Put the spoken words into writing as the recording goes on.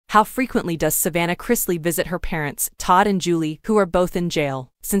How frequently does Savannah Chrisley visit her parents, Todd and Julie, who are both in jail?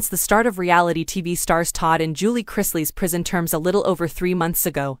 Since the start of reality TV stars Todd and Julie Chrisley's prison terms a little over 3 months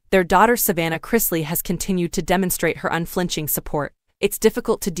ago, their daughter Savannah Chrisley has continued to demonstrate her unflinching support. It's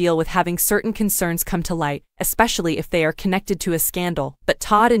difficult to deal with having certain concerns come to light, especially if they are connected to a scandal, but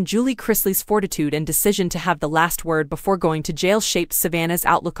Todd and Julie Chrisley's fortitude and decision to have the last word before going to jail shaped Savannah's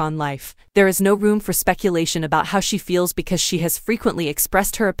outlook on life. There is no room for speculation about how she feels because she has frequently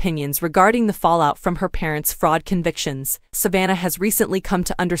expressed her opinions regarding the fallout from her parents' fraud convictions. Savannah has recently come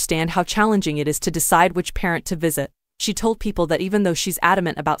to understand how challenging it is to decide which parent to visit. She told People that even though she's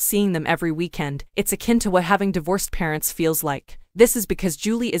adamant about seeing them every weekend, it's akin to what having divorced parents feels like. This is because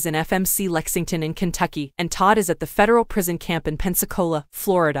Julie is in FMC Lexington in Kentucky, and Todd is at the federal prison camp in Pensacola,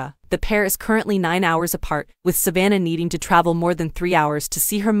 Florida. The pair is currently 9 hours apart, with Savannah needing to travel more than 3 hours to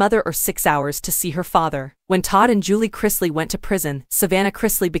see her mother or 6 hours to see her father. When Todd and Julie Chrisley went to prison, Savannah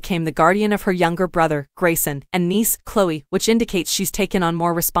Chrisley became the guardian of her younger brother, Grayson, and niece, Chloe, which indicates she's taken on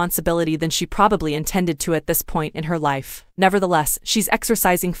more responsibility than she probably intended to at this point in her life. Nevertheless, she's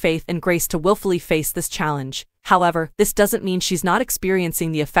exercising faith and grace to willfully face this challenge. However, this doesn't mean she's not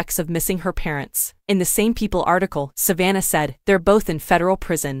experiencing the effects of missing her parents. In the same People article, Savannah said, "They're both in federal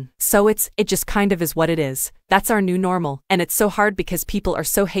prison. So it just kind of is what it is. That's our new normal, and it's so hard because people are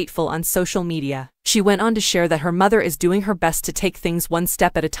so hateful on social media." She went on to share that her mother is doing her best to take things one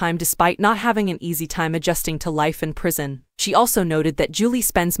step at a time despite not having an easy time adjusting to life in prison. She also noted that Julie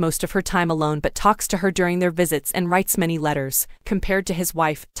spends most of her time alone but talks to her during their visits and writes many letters. Compared to his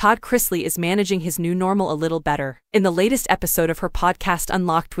wife, Todd Chrisley is managing his new normal a little better. In the latest episode of her podcast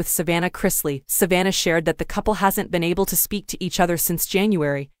Unlocked with Savannah Chrisley, Savannah shared that the couple hasn't been able to speak to each other since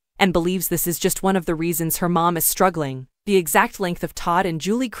January, and believes this is just one of the reasons her mom is struggling. The exact length of Todd and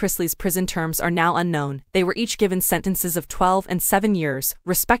Julie Chrisley's prison terms are now unknown. They were each given sentences of 12 and 7 years,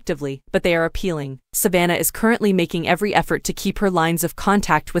 respectively, but they are appealing. Savannah is currently making every effort to keep her lines of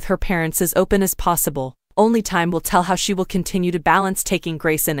contact with her parents as open as possible. Only time will tell how she will continue to balance taking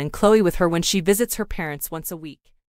Grayson and Chloe with her when she visits her parents once a week.